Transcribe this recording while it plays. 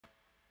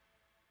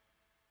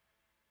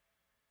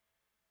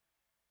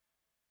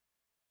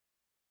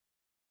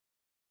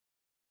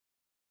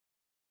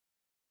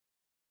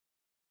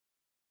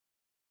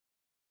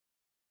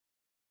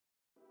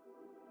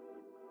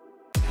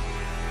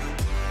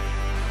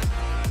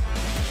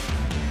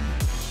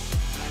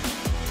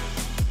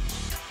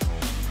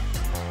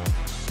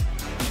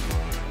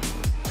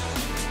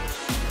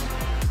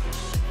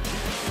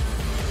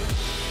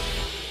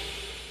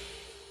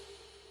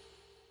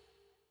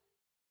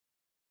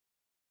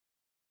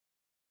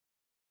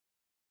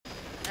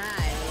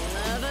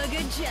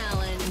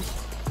challenge.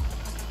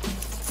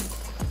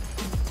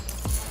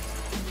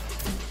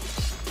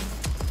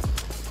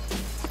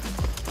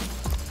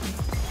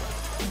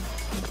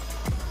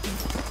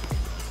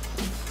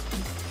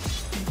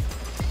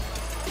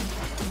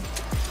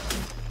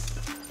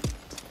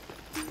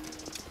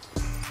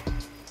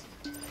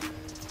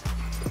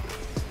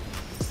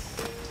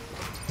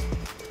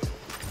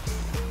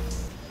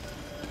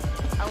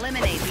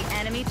 Eliminate the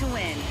enemy to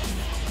win.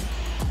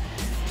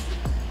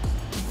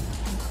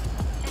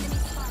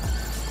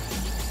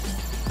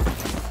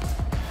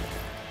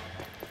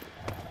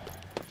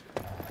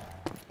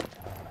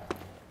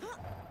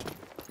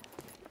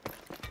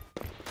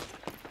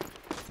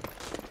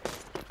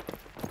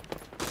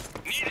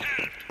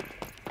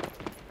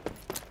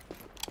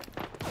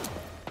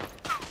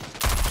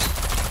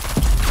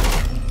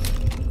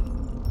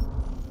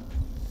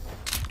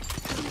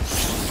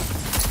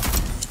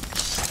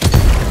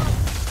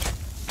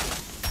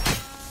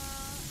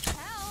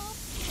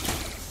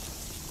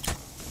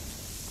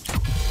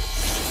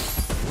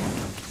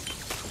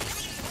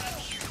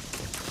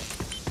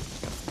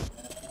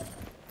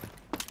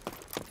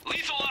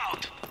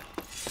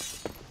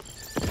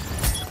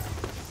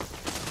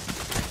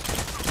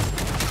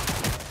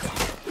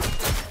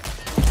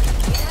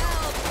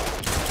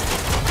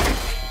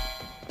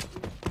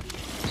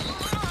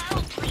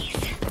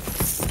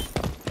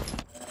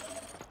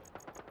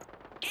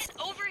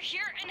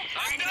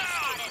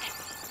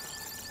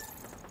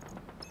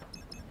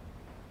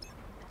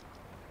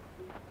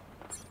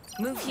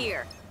 Move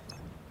here.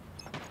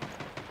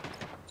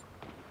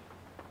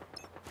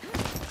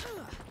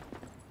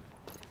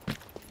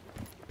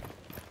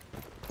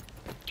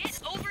 Get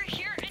over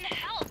here and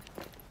help!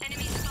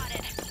 Enemy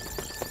spotted.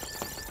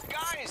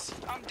 Guys,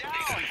 I'm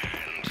down!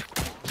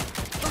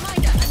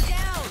 Behind us, I'm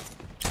down!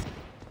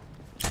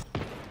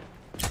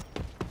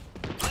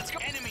 Let's go!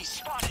 Enemy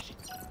spotted!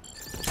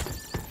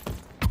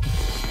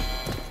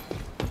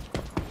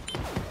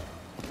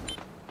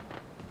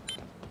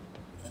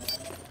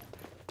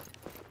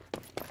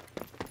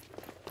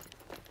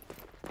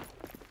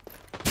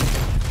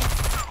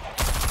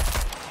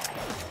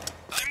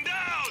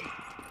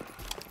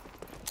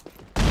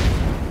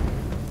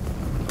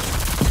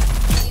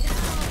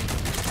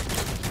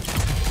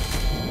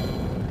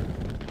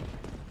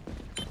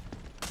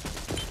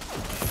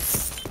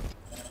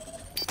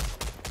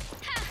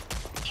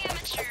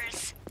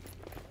 Amateurs.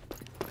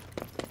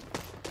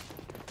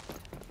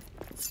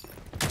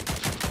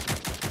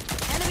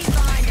 Enemies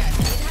behind us,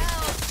 need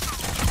help!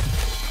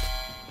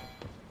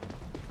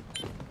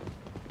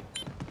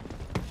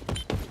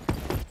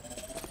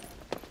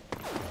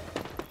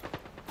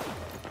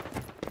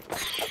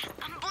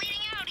 I'm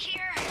bleeding out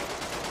here.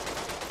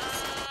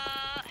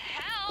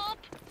 Help!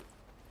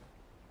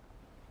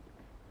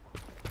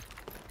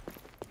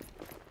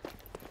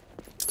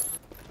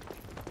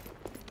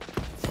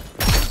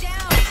 I'm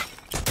down!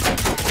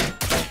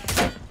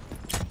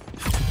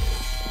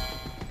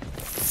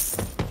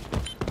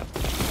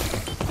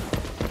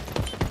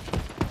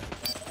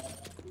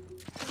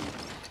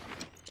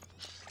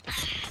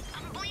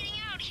 I'm bleeding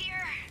out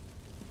here.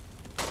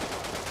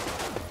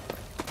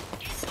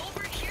 Get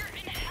over here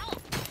and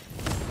help.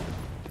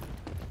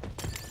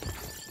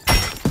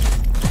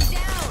 I'm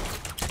down!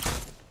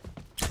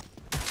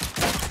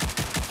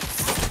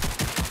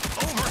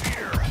 Over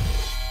here!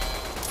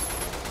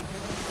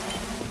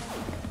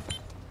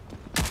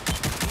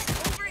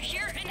 Get over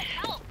here and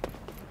help.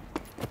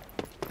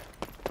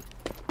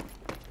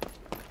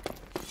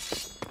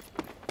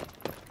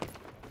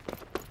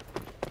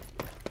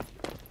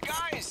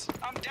 Guys,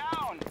 I'm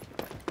down!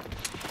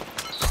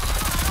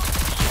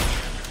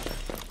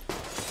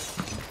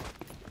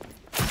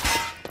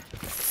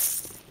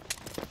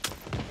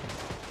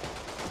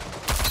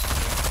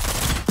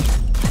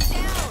 I'm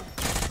down!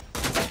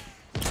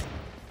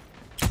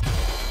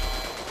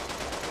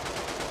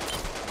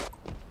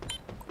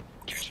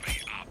 Catch me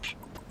up!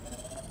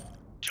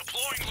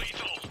 Deploying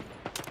lethal!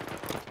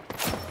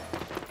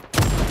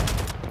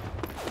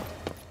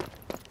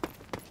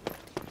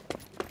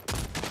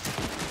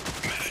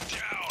 Man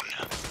down!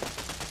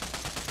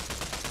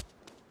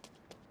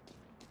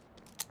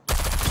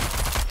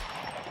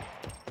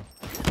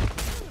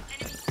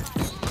 Enemy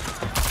spotted.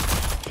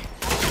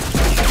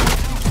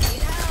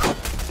 Need help!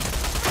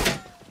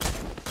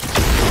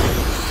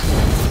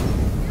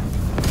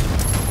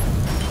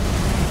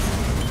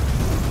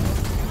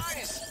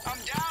 Guys,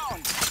 I'm down!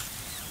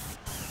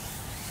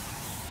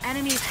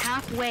 Enemies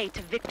halfway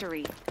to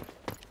victory.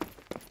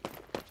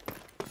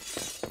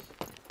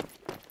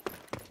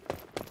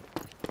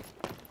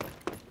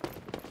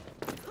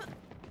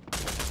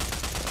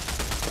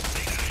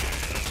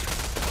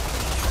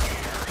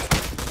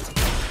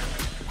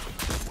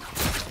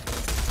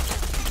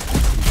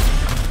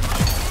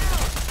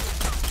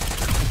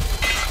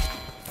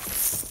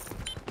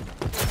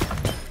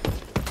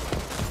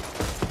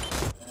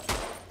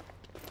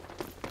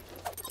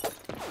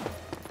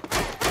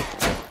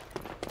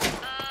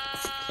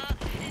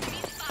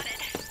 Enemy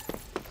spotted.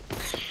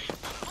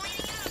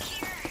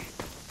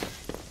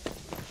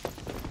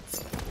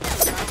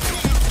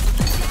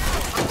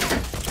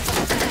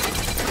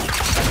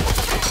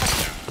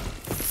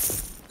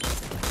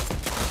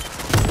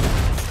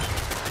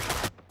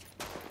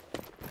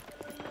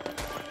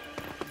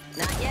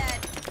 Not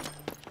yet.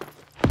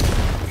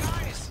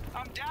 Guys,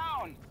 I'm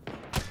down.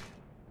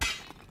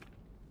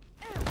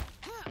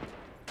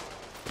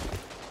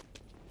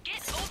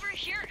 Get over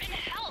here and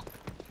help.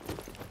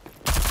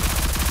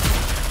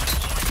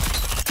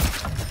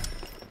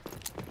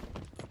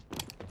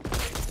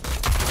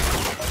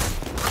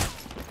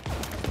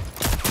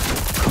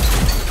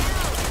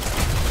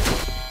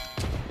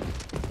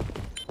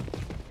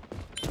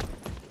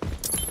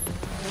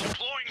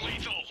 Deploying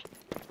lethal.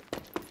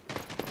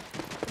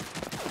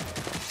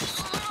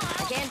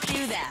 I can't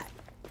do that.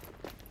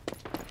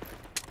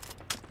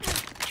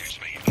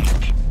 Catch me up.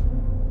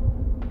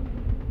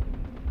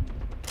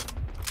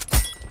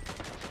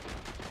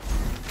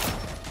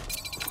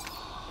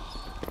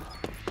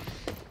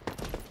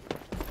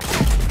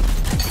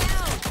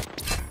 Down.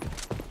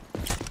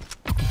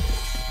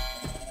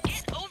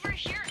 Get over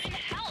here and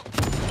help.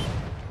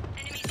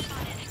 Enemy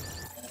spotted.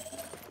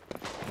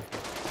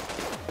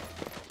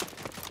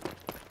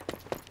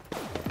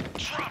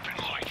 Dropping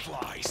like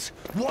flies.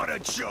 What a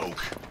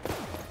joke.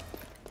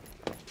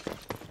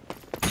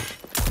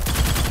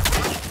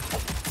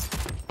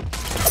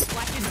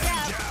 Watch your Man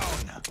step.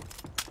 down.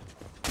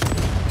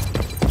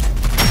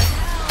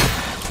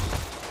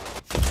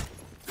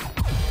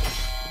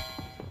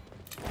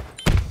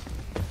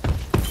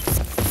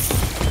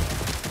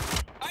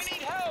 I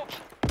need help.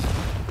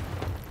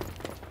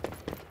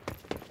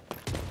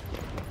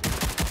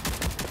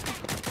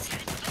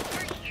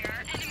 Over here.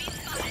 Enemy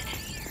spotted.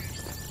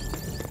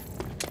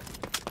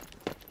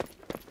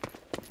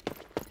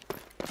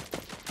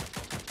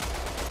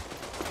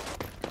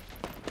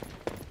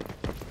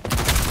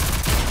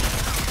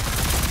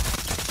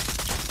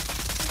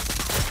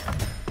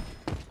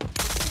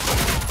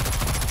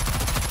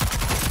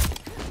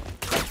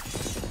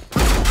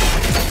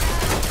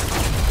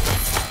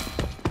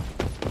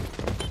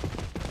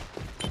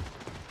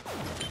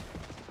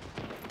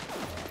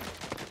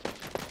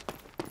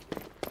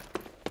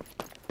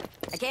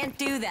 I can't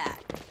do that.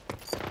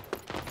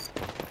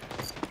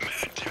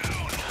 Man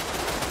down.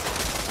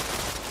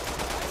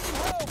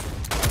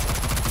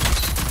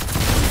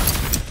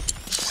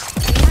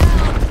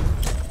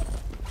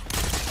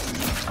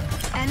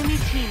 Enemy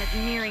team is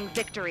nearing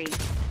victory.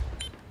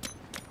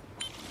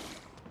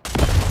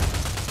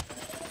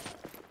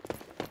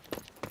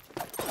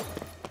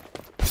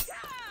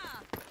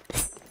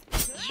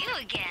 You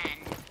again.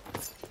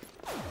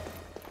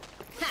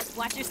 Ha,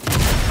 watch your step.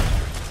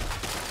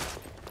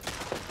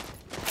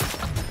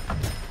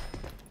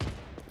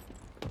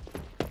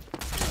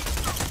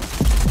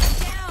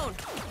 Down.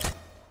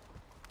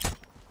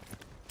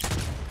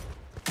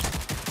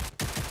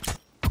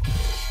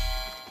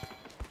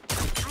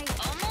 I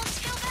almost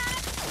feel bad,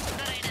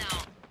 but I know.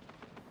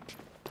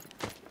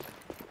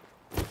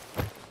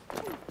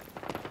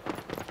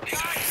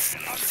 Guys,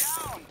 I'm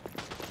down.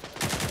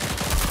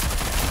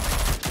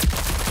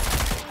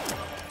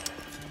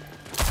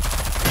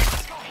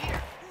 Let's go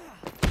here.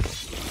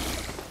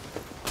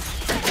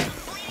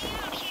 Bleeding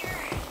out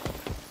here.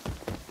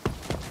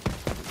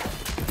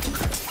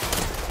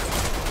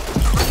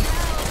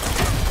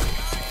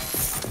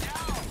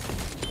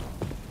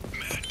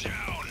 Man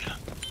down.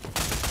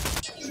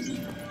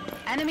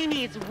 Enemy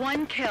needs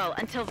 1 kill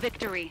until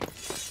victory.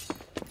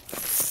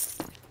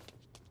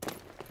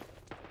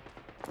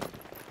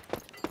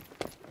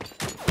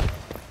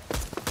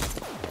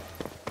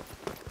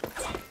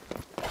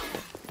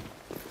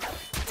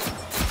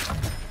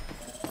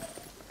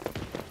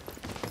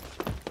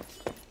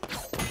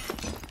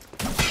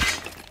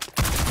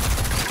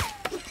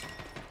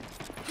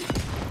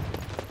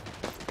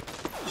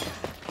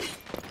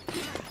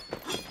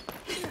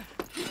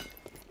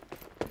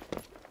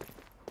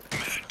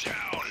 Man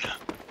down.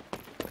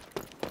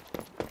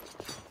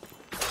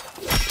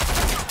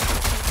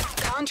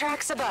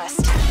 Contract's a bust.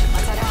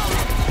 Let's head home.